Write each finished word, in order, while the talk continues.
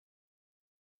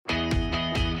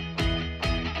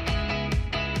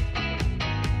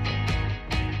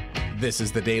This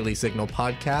is the Daily Signal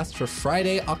podcast for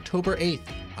Friday, October 8th.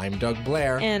 I'm Doug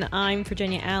Blair. And I'm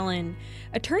Virginia Allen.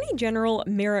 Attorney General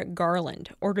Merrick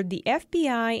Garland ordered the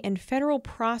FBI and federal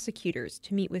prosecutors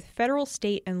to meet with federal,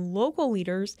 state, and local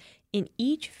leaders in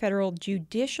each federal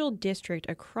judicial district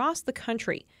across the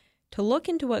country to look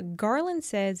into what Garland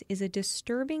says is a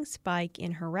disturbing spike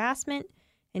in harassment,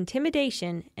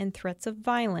 intimidation, and threats of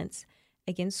violence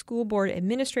against school board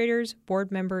administrators,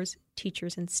 board members,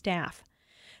 teachers, and staff.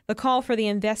 The call for the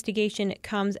investigation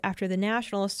comes after the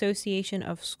National Association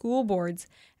of School Boards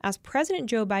asked President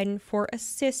Joe Biden for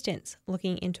assistance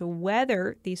looking into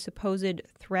whether these supposed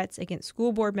threats against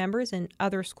school board members and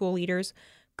other school leaders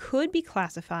could be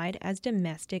classified as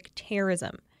domestic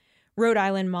terrorism. Rhode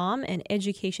Island mom and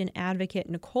education advocate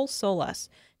Nicole Solas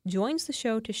joins the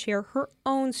show to share her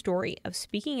own story of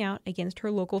speaking out against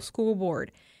her local school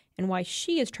board and why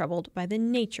she is troubled by the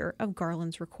nature of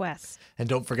Garland's requests. And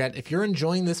don't forget, if you're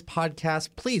enjoying this podcast,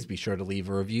 please be sure to leave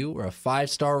a review or a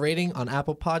 5-star rating on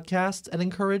Apple Podcasts and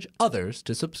encourage others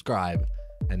to subscribe.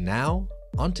 And now,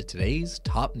 on to today's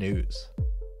top news.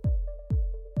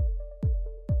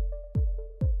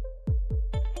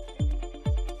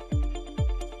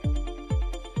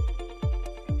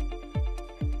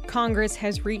 Congress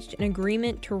has reached an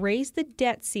agreement to raise the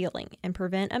debt ceiling and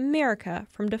prevent America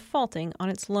from defaulting on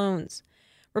its loans.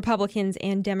 Republicans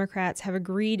and Democrats have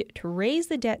agreed to raise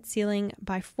the debt ceiling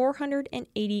by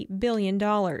 $480 billion.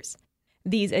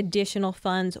 These additional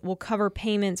funds will cover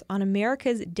payments on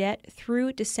America's debt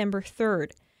through December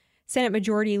 3rd. Senate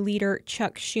Majority Leader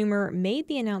Chuck Schumer made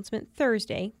the announcement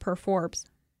Thursday, per Forbes.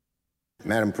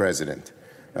 Madam President,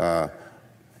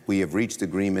 we have reached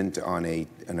agreement to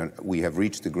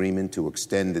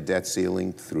extend the debt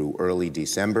ceiling through early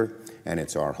December, and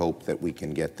it's our hope that we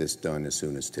can get this done as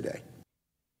soon as today.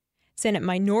 Senate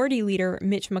Minority Leader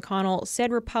Mitch McConnell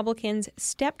said Republicans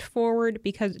stepped forward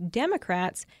because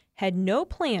Democrats had no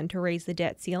plan to raise the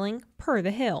debt ceiling, per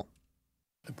The Hill.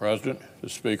 The President, the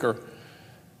Speaker,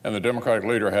 and the Democratic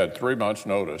leader had 3 months'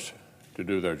 notice to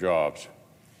do their jobs.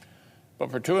 But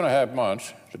for 2.5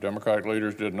 months, the Democratic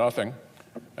leaders did nothing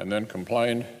and then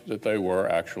complained that they were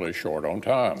actually short on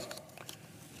time.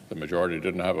 The majority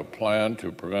didn't have a plan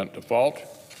to prevent default,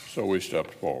 so we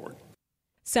stepped forward.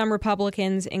 Some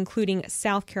Republicans, including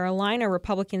South Carolina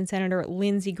Republican Senator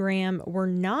Lindsey Graham, were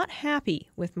not happy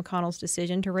with McConnell's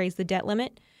decision to raise the debt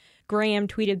limit. Graham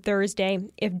tweeted Thursday,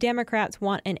 "If Democrats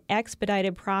want an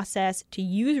expedited process to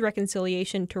use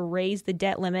reconciliation to raise the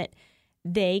debt limit,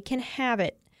 they can have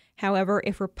it. However,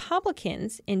 if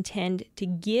Republicans intend to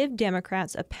give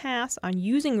Democrats a pass on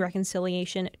using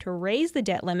reconciliation to raise the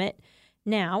debt limit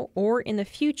now or in the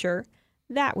future,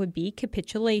 that would be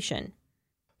capitulation."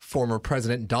 Former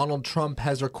President Donald Trump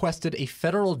has requested a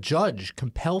federal judge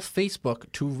compel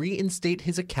Facebook to reinstate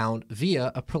his account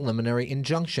via a preliminary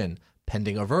injunction,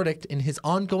 pending a verdict in his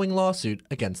ongoing lawsuit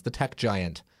against the tech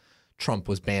giant. Trump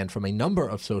was banned from a number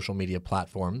of social media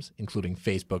platforms, including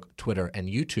Facebook, Twitter, and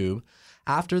YouTube,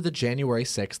 after the January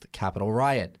 6th Capitol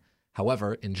riot.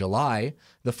 However, in July,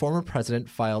 the former president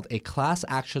filed a class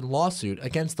action lawsuit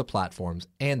against the platforms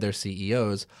and their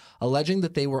CEOs, alleging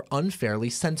that they were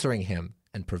unfairly censoring him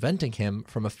and preventing him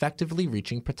from effectively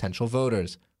reaching potential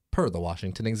voters, per the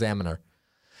Washington Examiner.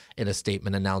 In a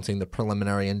statement announcing the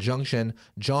preliminary injunction,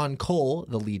 John Cole,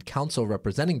 the lead counsel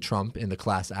representing Trump in the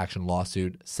class action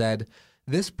lawsuit, said,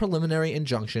 "This preliminary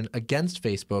injunction against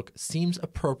Facebook seems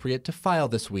appropriate to file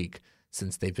this week,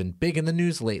 since they've been big in the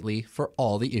news lately for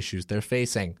all the issues they're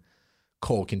facing."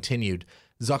 Cole continued,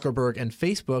 "Zuckerberg and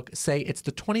Facebook say it's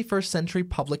the 21st century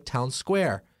public town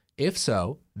square. If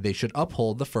so, they should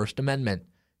uphold the First Amendment.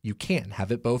 You can't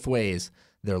have it both ways.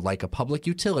 They're like a public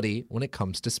utility when it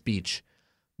comes to speech."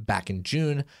 Back in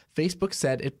June, Facebook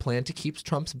said it planned to keep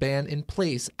Trump's ban in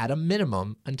place at a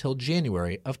minimum until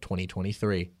January of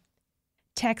 2023.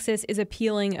 Texas is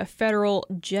appealing a federal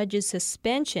judge's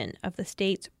suspension of the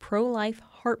state's pro-life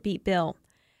heartbeat bill.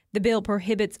 The bill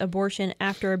prohibits abortion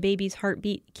after a baby's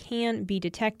heartbeat can be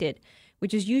detected,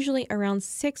 which is usually around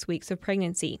 6 weeks of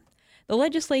pregnancy. The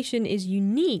legislation is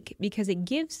unique because it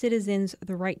gives citizens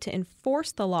the right to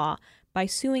enforce the law by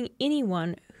suing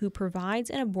anyone who provides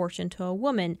an abortion to a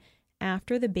woman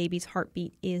after the baby's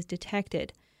heartbeat is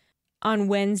detected. On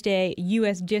Wednesday,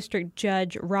 U.S. District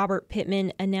Judge Robert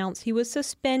Pittman announced he was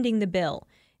suspending the bill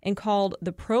and called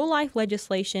the pro-life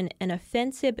legislation an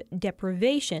offensive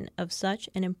deprivation of such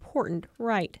an important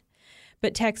right.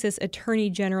 But Texas Attorney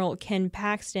General Ken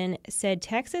Paxton said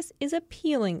Texas is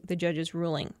appealing the judge's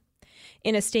ruling.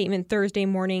 In a statement Thursday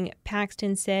morning,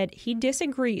 Paxton said he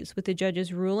disagrees with the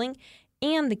judge's ruling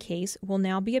and the case will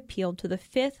now be appealed to the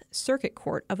Fifth Circuit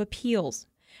Court of Appeals.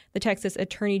 The Texas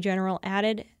Attorney General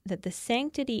added that the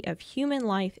sanctity of human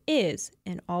life is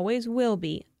and always will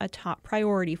be a top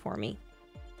priority for me.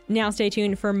 Now stay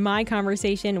tuned for my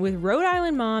conversation with Rhode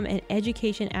Island mom and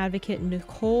education advocate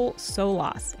Nicole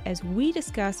Solas as we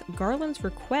discuss Garland's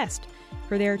request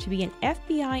for there to be an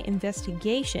FBI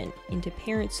investigation into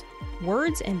parents'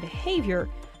 words and behavior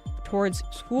towards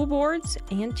school boards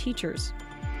and teachers.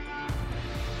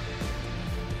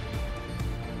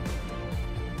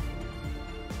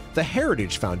 The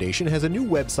Heritage Foundation has a new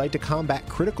website to combat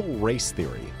critical race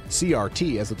theory.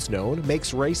 CRT, as it's known,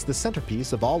 makes race the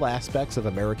centerpiece of all aspects of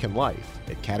American life.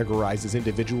 It categorizes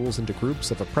individuals into groups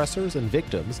of oppressors and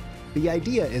victims. The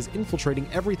idea is infiltrating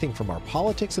everything from our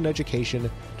politics and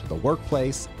education to the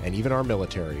workplace and even our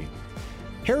military.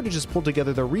 Heritage has pulled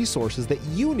together the resources that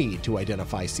you need to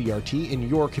identify CRT in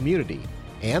your community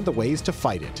and the ways to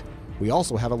fight it. We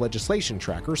also have a legislation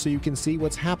tracker so you can see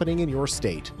what's happening in your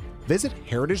state. Visit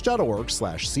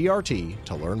heritage.org/CRT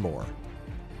to learn more.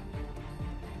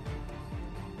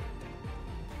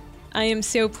 I am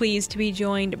so pleased to be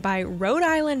joined by Rhode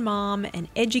Island mom and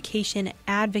education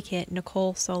advocate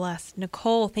Nicole Solas.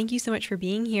 Nicole, thank you so much for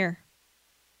being here.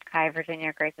 Hi,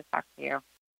 Virginia. Great to talk to you.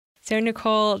 So,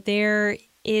 Nicole, there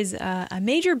is a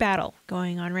major battle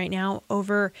going on right now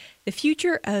over the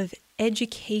future of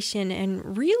education,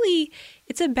 and really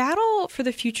it's a battle for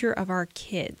the future of our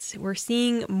kids. We're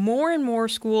seeing more and more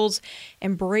schools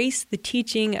embrace the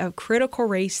teaching of critical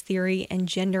race theory and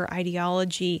gender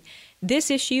ideology.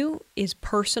 This issue is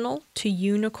personal to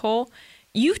you, Nicole.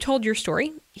 You've told your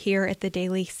story here at the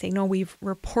Daily Signal. We've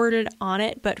reported on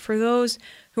it, but for those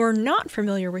who are not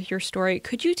familiar with your story,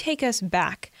 could you take us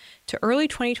back to early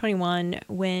 2021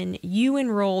 when you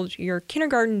enrolled your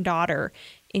kindergarten daughter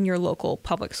in your local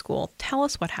public school? Tell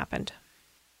us what happened.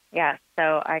 Yes,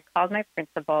 so I called my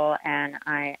principal and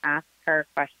I asked her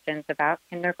questions about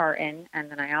kindergarten,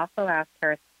 and then I also asked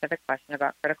her a specific question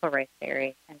about critical race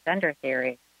theory and gender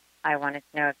theory. I wanted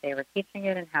to know if they were teaching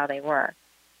it and how they were.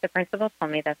 The principal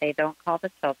told me that they don't call the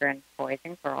children boys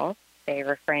and girls. They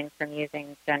refrain from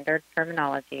using gendered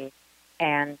terminology,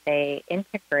 and they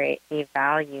integrate the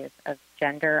values of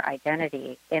gender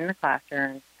identity in the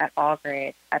classrooms at all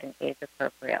grades at an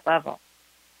age-appropriate level.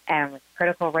 And with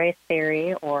critical race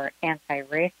theory or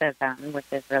anti-racism, which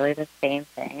is really the same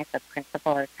thing, it's a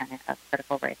principle or tenet of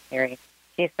critical race theory,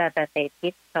 she said that they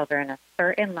teach children a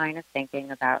certain line of thinking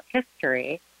about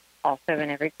history, also in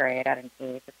every grade at an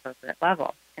age-appropriate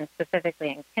level. And specifically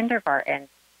in kindergarten,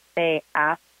 they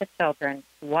ask the children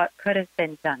what could have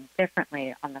been done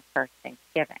differently on the first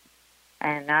Thanksgiving.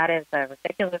 And that is a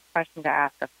ridiculous question to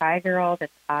ask a 5-year-old.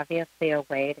 It's obviously a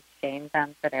way to shame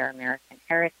them for their American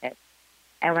heritage.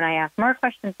 And when I asked more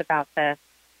questions about this,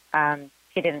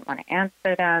 she didn't want to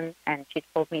answer them, and she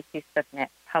told me to submit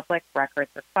public records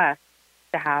requests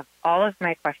to have all of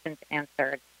my questions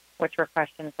answered, which were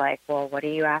questions like, well, what do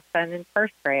you ask them in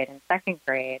first grade and second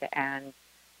grade? And,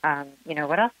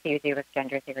 what else do you do with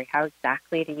gender theory? How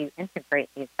exactly do you integrate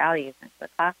these values into the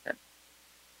classroom?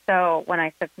 So when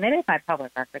I submitted my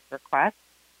public records request,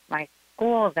 my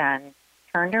school then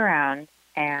turned around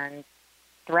and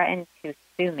threatened to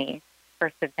sue me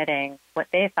for submitting what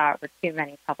they thought were too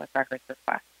many public records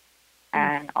requests.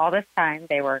 And all this time,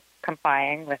 they were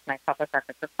complying with my public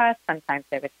records request. Sometimes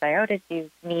they would say, oh, did you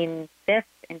mean this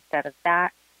instead of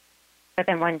that? But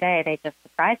then one day, they just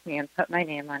surprised me and put my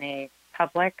name on a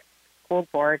public school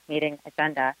board meeting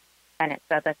agenda, and it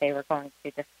said that they were going to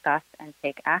discuss and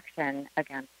take action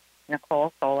against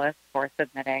Nicole Solas for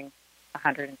submitting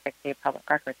 160 public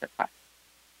records requests.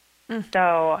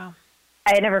 So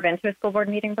I had never been to a school board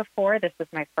meeting before. This was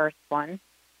my first one.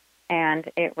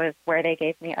 And it was where they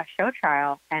gave me a show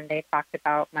trial, and they talked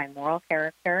about my moral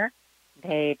character.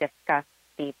 They discussed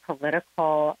the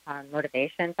political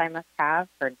motivations I must have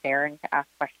for daring to ask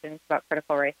questions about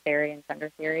critical race theory and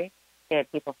gender theory. They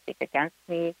had people speak against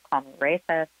me, call me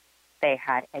racist. They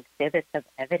had exhibits of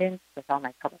evidence with all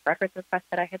my public records requests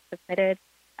that I had submitted,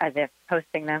 as if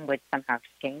posting them would somehow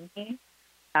shame me.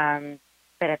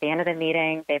 But at the end of the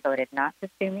meeting, they voted not to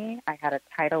sue me. I had a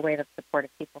tidal wave of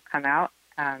supportive people come out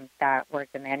that were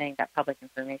demanding that public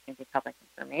information be public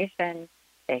information.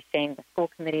 They shamed the school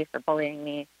committee for bullying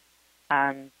me.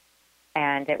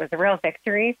 And it was a real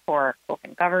victory for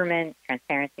open government,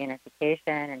 transparency in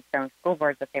education, and showing school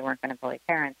boards that they weren't going to bully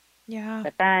parents. Yeah.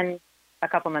 But then a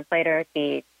couple months later,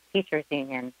 the teachers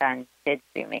union then did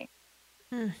sue me.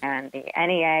 And the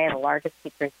NEA, the largest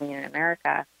teachers union in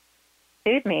America,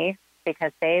 sued me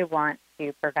because they want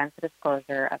to prevent the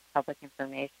disclosure of public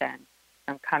information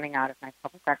from coming out of my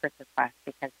public records request,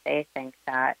 because they think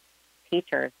that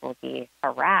teachers will be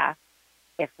harassed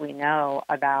if we know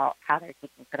about how they're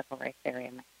teaching critical race theory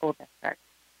in my school district.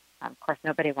 Of course,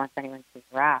 nobody wants anyone to be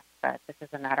harassed, but this is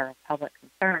a matter of public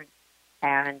concern,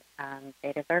 and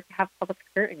they deserve to have public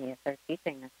scrutiny if they're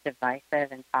teaching this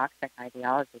divisive and toxic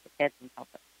ideology to kids in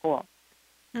public schools.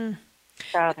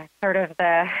 So that's sort of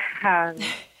the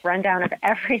rundown of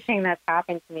everything that's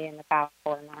happened to me in the past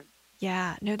 4 months.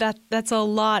 Yeah, no, that's a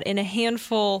lot in a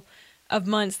handful of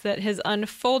months that has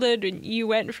unfolded. And you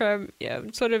went from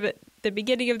sort of at the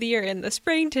beginning of the year in the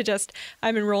spring to just,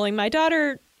 I'm enrolling my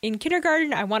daughter in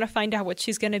kindergarten. I want to find out what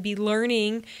she's going to be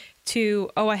learning to,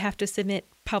 I have to submit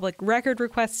public record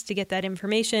requests to get that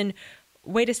information.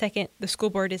 Wait a second, the school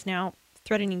board is now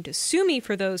threatening to sue me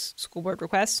for those school board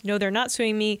requests. No, they're not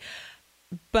suing me.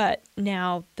 But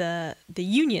now the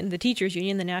union, the teachers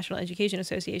union, the National Education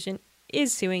Association,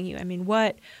 is suing you. I mean,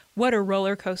 what a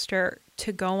roller coaster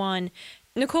to go on.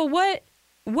 Nicole, what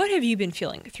have you been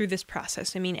feeling through this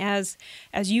process? I mean, as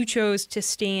you chose to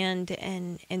stand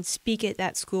and speak at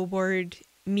that school board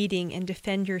meeting and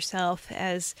defend yourself,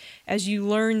 as you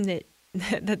learned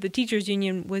that the teachers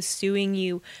union was suing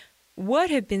you, what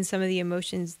have been some of the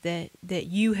emotions that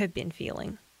you have been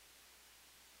feeling?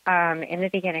 In the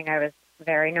beginning, I was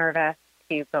very nervous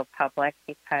to go public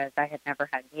because I had never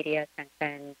had media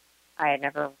attention. I had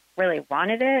never really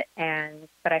wanted it,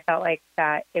 but I felt like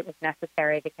that it was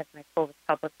necessary because my school was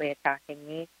publicly attacking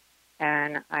me,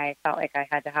 and I felt like I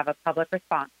had to have a public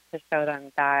response to show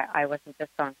them that I wasn't just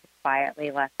going to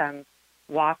quietly let them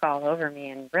walk all over me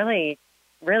and really,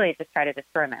 really just try to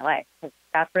destroy my life, because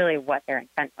that's really what their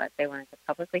intent was. They wanted to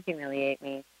publicly humiliate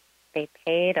me. They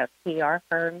paid a PR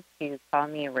firm to call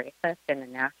me a racist in the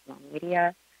national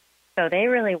media. So they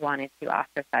really wanted to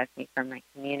ostracize me from my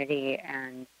community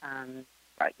and,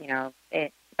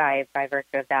 by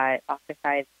virtue of that,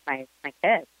 ostracize my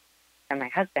kids and my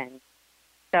husband.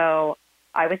 So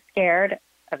I was scared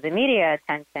of the media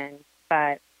attention,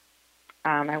 but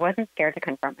I wasn't scared to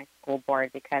confront my school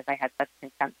board because I had such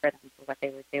contempt for them for what they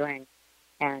were doing.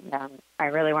 And I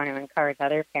really want to encourage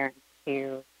other parents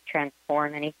to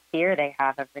transform any fear they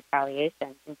have of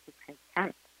retaliation into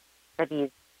contempt for these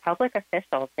public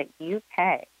officials that you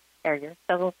pay. They're your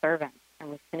civil servants, and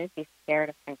we shouldn't be scared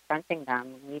of confronting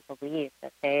them when we believe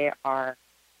that they are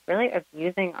really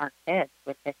abusing our kids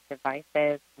with this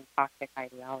divisive and toxic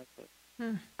ideology.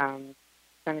 So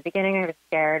in the beginning I was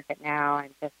scared, but now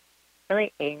I'm just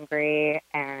really angry,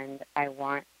 and I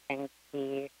want things to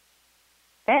be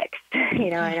fixed.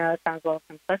 I know it sounds a little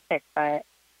simplistic, but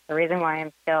the reason why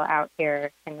I'm still out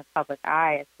here in the public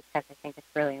eye is because I think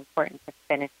it's really important to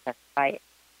finish this fight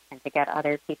and to get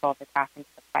other people to tap into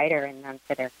the fighter in them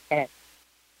for their kids.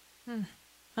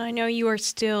 I know you are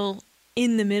still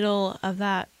in the middle of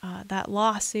that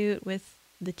lawsuit with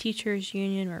the teachers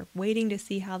union. We're waiting to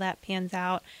see how that pans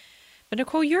out. But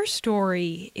Nicole, your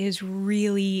story is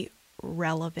really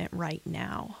relevant right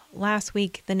now. Last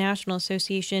week, the National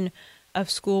Association of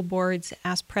School Boards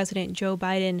asked President Joe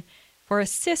Biden for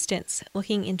assistance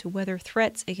looking into whether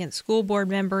threats against school board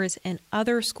members and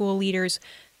other school leaders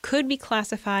could be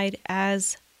classified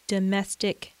as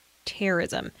domestic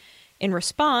terrorism. In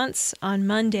response, on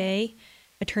Monday,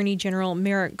 Attorney General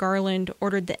Merrick Garland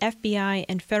ordered the FBI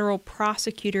and federal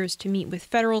prosecutors to meet with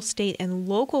federal, state, and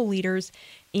local leaders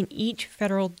in each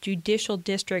federal judicial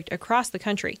district across the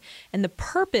country. And the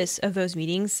purpose of those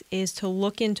meetings is to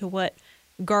look into what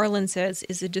Garland says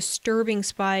is a disturbing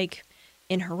spike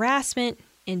in harassment,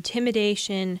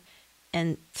 intimidation,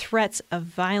 and threats of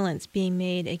violence being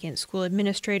made against school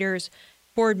administrators,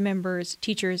 board members,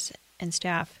 teachers, and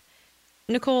staff.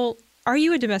 Nicole, are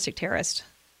you a domestic terrorist?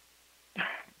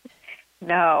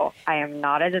 No, I am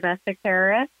not a domestic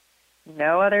terrorist.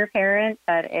 No other parent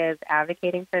that is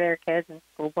advocating for their kids in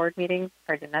school board meetings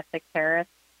are domestic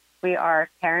terrorists. We are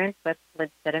parents with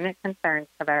legitimate concerns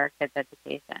about our kids'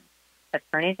 education.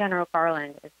 Attorney General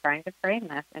Garland is trying to frame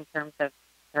this in terms of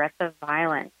threats of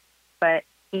violence, but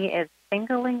he is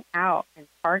singling out and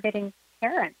targeting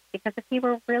parents, because if he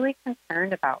were really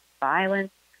concerned about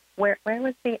violence, where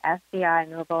was the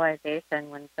FBI mobilization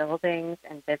when buildings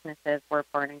and businesses were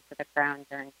burning to the ground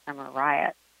during summer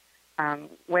riots?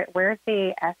 Where's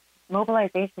the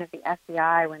mobilization of the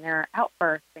FBI when there are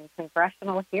outbursts and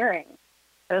congressional hearings?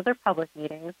 Those are public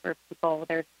meetings where people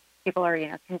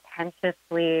are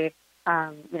contentiously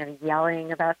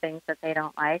yelling about things that they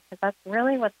don't like, because that's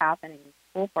really what's happening in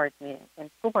school board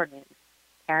meetings.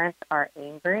 Parents are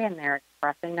angry, and they're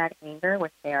expressing that anger,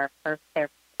 which they're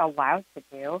allowed to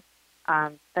do.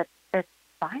 But this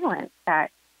violence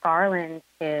that Garland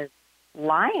is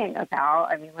lying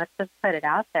about, let's just put it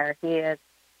out there. He is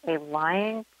a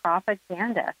lying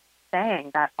propagandist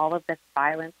saying that all of this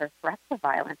violence or threats of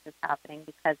violence is happening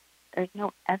because there's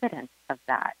no evidence of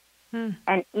that.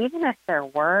 And even if there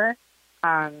were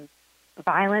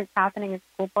violence happening in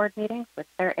school board meetings, which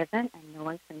there isn't, and no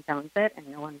one condones it, and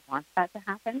no one wants that to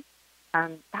happen,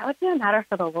 that would be a matter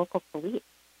for the local police.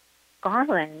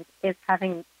 Garland is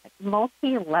having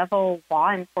multi-level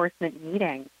law enforcement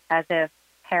meetings as if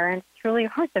parents truly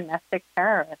are domestic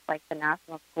terrorists, like the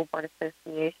National School Board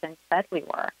Association said we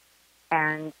were.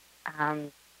 And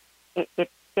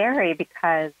it's scary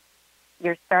because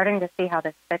you're starting to see how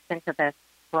this fits into this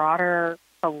broader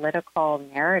political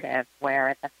narrative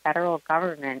where the federal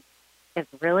government is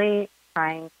really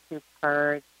trying to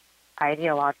purge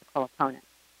ideological opponents.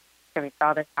 So we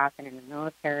saw this happen in the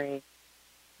military,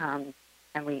 and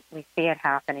we see it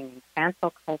happening in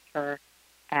cancel culture,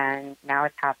 and now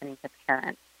it's happening to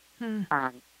parents. In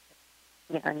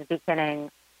the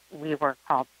beginning, we were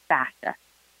called fascists,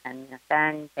 and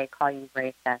then they call you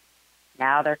racist.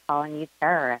 Now they're calling you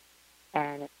terrorist.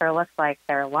 And it sure looks like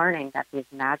they're learning that these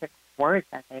magic words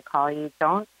that they call you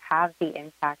don't have the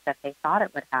impact that they thought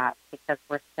it would have, because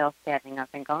we're still standing up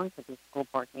and going to these school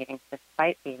board meetings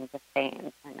despite being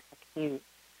defamed and accused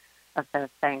of those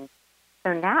things.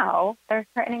 So now they're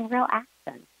threatening real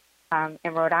action.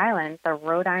 In Rhode Island, the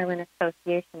Rhode Island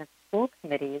Association of School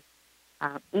Committees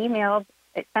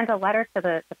sent a letter to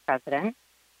the president,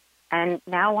 and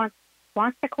now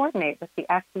wants to coordinate with the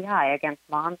FBI against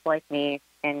moms like me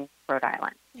in Rhode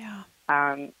Island. Yeah.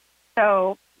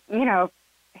 So,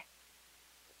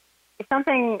 it's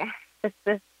something,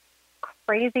 this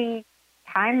crazy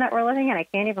time that we're living in, I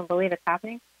can't even believe it's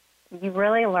happening. You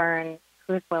really learn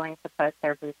who's willing to put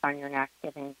their boots on your neck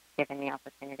given the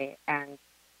opportunity. And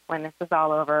when this is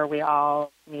all over, we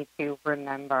all need to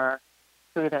remember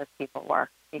who those people were,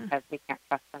 because we can't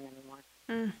trust them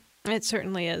anymore. It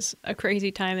certainly is a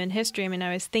crazy time in history. I mean,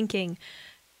 I was thinking,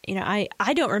 I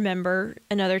don't remember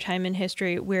another time in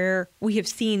history where we have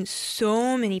seen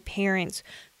so many parents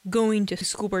going to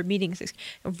school board meetings,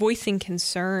 voicing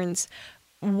concerns.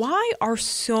 Why are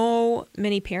so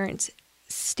many parents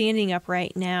standing up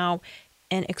right now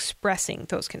and expressing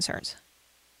those concerns?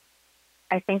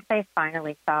 I think they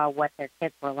finally saw what their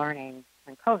kids were learning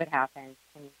when COVID happened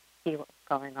and see what was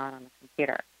going on the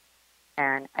computer.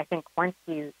 And I think once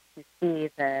you see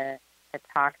the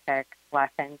toxic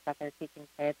lessons that they're teaching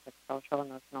kids with social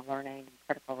emotional learning and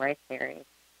critical race theory,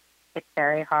 it's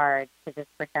very hard to just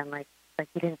pretend like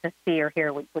you didn't just see or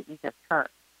hear what you just heard.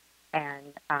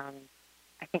 And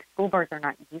I think school boards are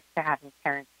not used to having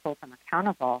parents hold them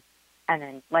accountable. And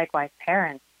then likewise,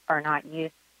 parents are not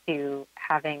used to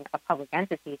having a public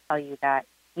entity tell you that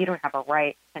you don't have a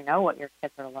right to know what your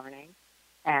kids are learning,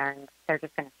 and they're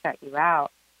just going to shut you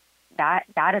out. That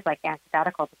is like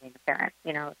antithetical to being a parent.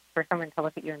 For someone to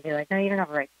look at you and be like, no, you don't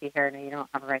have a right to be here. No, you don't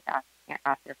have a right to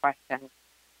ask your questions.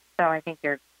 So I think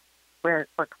we're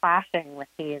clashing with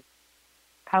these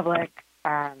public,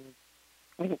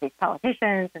 these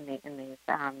politicians and these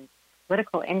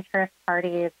political interest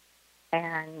parties,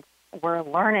 and we're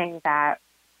learning that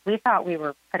we thought we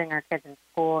were putting our kids in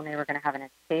school and they were going to have an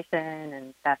education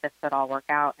and that this would all work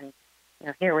out. And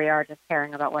here we are just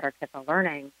caring about what our kids are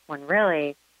learning, when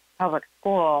really public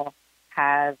school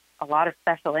has a lot of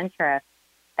special interests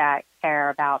that care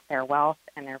about their wealth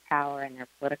and their power and their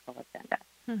political agenda.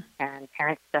 And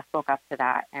parents just woke up to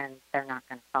that, and they're not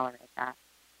going to tolerate that.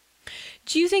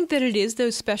 Do you think that it is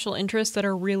those special interests that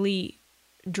are really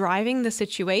driving the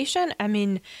situation? I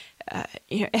mean,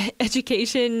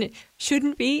 education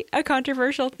shouldn't be a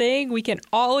controversial thing. We can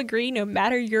all agree, no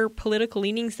matter your political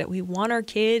leanings, that we want our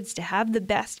kids to have the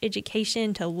best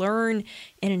education, to learn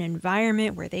in an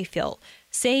environment where they feel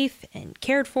safe and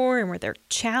cared for and where they're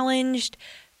challenged.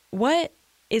 What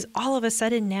is all of a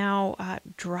sudden now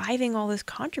driving all this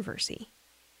controversy?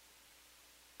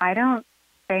 I don't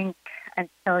think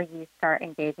until you start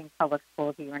engaging public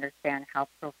schools do you understand how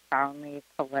profoundly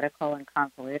political and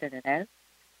convoluted it is.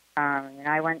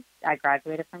 I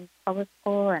graduated from public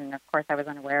school, and of course I was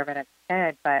unaware of it as a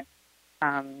kid, but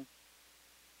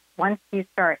once you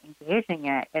start engaging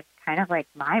it, it's kind of like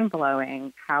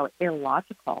mind-blowing how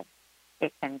illogical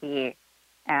it can be.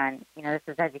 And, this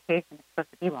is education. It's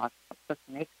supposed to be logical. It's supposed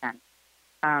to make sense.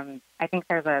 I think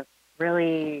there's a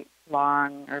really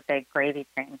long or big gravy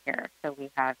train here. So we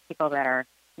have people that are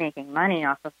making money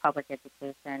off of public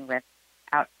education with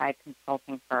outside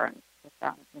consulting firms, with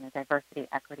diversity,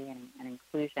 equity, and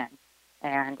inclusion.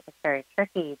 And it's very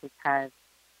tricky because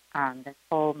this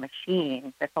whole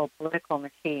political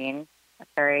machine,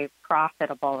 that's very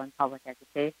profitable in public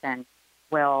education,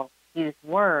 will use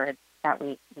words that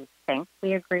we think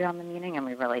we agree on the meaning and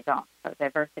we really don't. So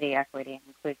diversity, equity, and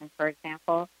inclusion, for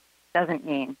example, doesn't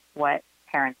mean what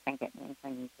parents think it means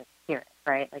when you just hear it,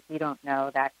 right? Like, you don't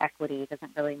know that equity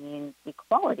doesn't really mean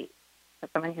equality. So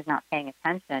someone who's not paying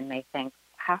attention may think,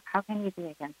 how can you be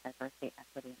against diversity,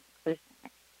 equity, and inclusion?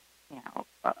 You know,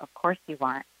 of course you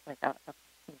want like a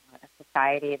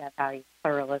society that values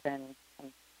pluralism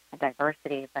and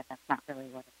diversity, but that's not really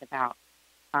what it's about.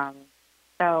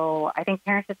 So I think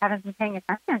parents just haven't been paying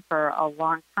attention for a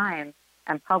long time,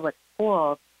 and public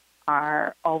schools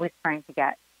are always trying to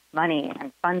get money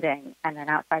and funding, and then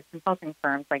outside consulting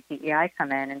firms like DEI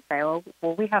come in and say, well,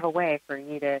 we have a way for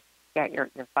you to get your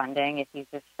funding if you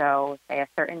just show, say, a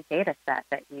certain data set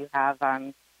that you have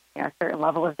a certain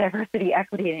level of diversity,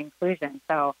 equity, and inclusion.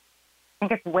 So I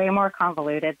think it's way more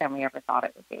convoluted than we ever thought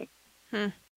it would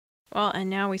be. Well, and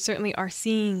now we certainly are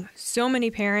seeing so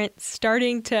many parents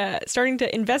starting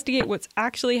to investigate what's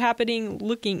actually happening,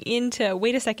 looking into,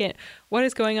 wait a second, what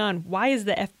is going on? Why is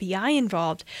the FBI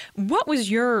involved? What was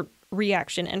your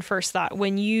reaction and first thought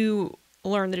when you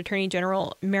learned that Attorney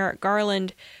General Merrick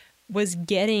Garland was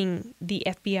getting the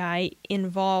FBI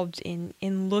involved in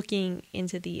looking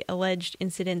into the alleged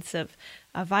incidents of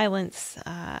violence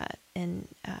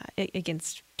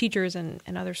against teachers and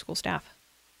other school staff?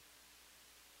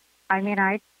 I mean,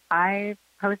 I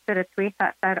posted a tweet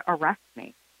that said, "Arrest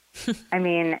me." I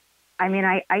mean,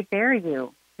 I dare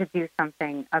you to do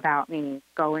something about me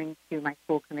going to my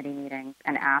school committee meetings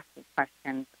and asking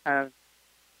questions of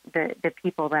the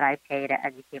people that I pay to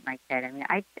educate my kid. I mean,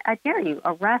 I dare you,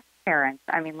 arrest parents.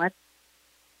 I mean,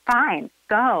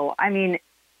 go. I mean,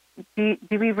 do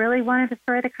we really want to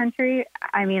destroy the country?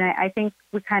 I mean, I think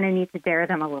we kind of need to dare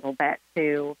them a little bit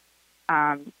to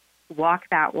walk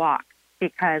that walk,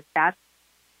 because that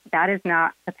is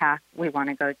not the path we want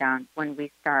to go down when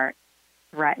we start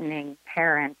threatening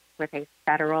parents with a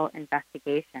federal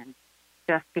investigation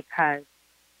just because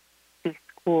these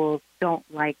schools don't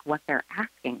like what they're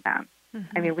asking them.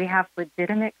 Mm-hmm. I mean, we have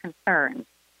legitimate concerns,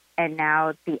 and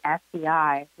now the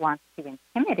FBI wants to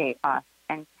intimidate us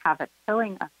and have a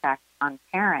chilling effect on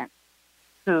parents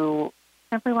who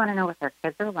simply want to know what their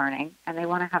kids are learning, and they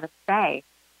want to have a say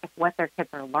if what their kids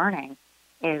are learning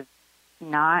is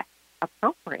not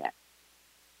appropriate.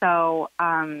 So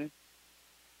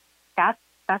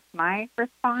that's my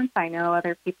response. I know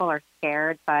other people are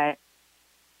scared, but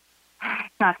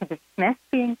it's not to dismiss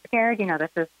being scared. You know,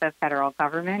 this is the federal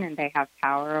government, and they have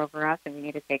power over us, and we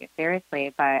need to take it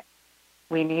seriously. But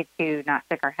we need to not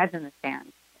stick our heads in the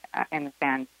sand.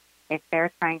 If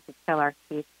they're trying to kill our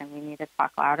speech, then we need to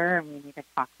talk louder, and we need to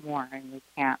talk more, and we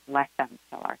can't let them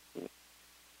kill our speech.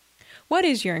 What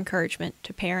is your encouragement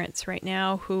to parents right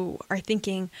now who are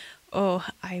thinking, oh,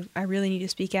 I really need to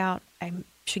speak out, I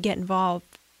should get involved,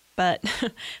 but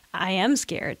I am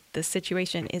scared. The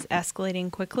situation is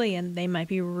escalating quickly, and they might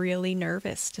be really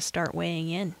nervous to start weighing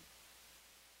in?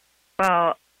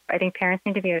 Well, I think parents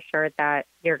need to be assured that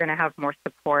you're going to have more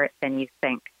support than you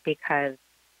think, because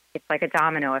it's like a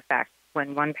domino effect.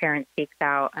 When one parent speaks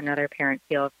out, another parent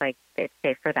feels like it's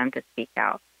safe for them to speak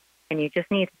out. And you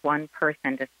just need one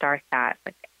person to start that.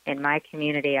 Like in my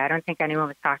community, I don't think anyone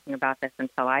was talking about this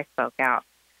until I spoke out.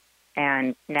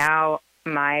 And now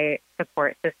my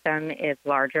support system is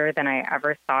larger than I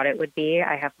ever thought it would be.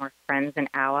 I have more friends and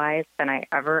allies than I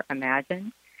ever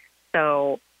imagined.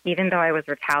 So even though I was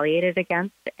retaliated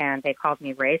against and they called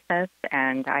me racist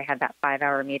and I had that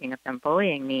 5-hour meeting of them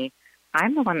bullying me,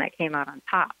 I'm the one that came out on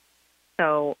top.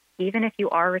 So even if you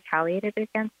are retaliated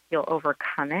against, you'll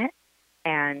overcome it.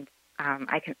 And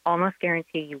I can almost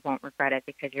guarantee you won't regret it,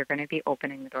 because you're going to be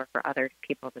opening the door for other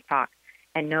people to talk.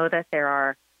 And know that there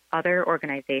are other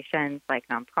organizations like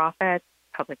nonprofits,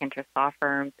 public interest law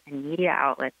firms, and media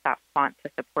outlets that want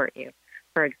to support you.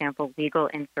 For example, Legal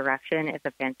Insurrection is a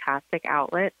fantastic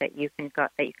outlet that you can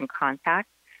contact.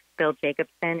 Bill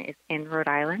Jacobson is in Rhode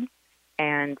Island,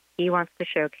 and he wants to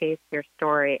showcase your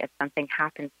story if something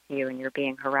happens to you and you're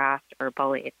being harassed or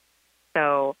bullied.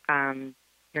 So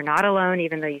you're not alone,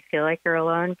 even though you feel like you're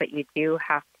alone, but you do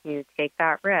have to take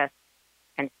that risk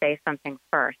and say something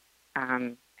first,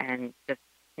 and just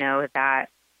know that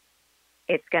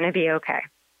it's going to be okay.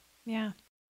 Yeah.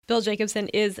 Bill Jacobson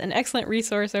is an excellent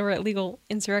resource over at Legal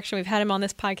Insurrection. We've had him on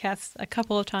this podcast a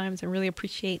couple of times and really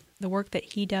appreciate the work that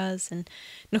he does. And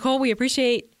Nicole, we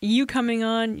appreciate you coming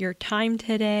on, your time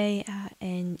today,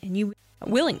 and you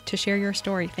willing to share your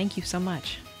story. Thank you so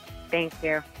much. Thank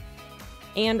you.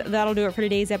 And that'll do it for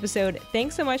today's episode.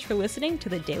 Thanks so much for listening to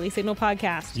the Daily Signal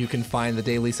podcast. You can find the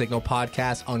Daily Signal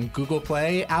podcast on Google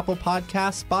Play, Apple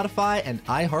Podcasts, Spotify, and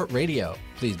iHeartRadio.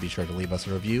 Please be sure to leave us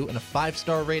a review and a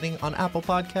 5-star rating on Apple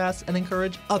Podcasts and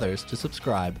encourage others to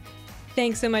subscribe.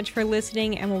 Thanks so much for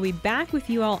listening, and we'll be back with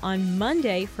you all on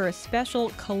Monday for a special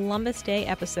Columbus Day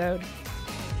episode.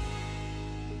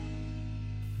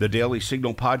 The Daily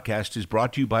Signal podcast is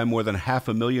brought to you by more than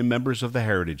 500,000 members of the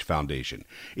Heritage Foundation.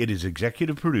 It is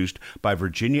executive produced by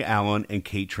Virginia Allen and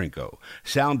Kate Trinko.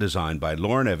 Sound designed by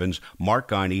Lauren Evans, Mark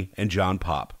Guiney, and John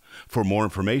Pop. For more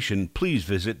information, please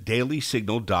visit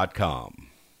dailysignal.com.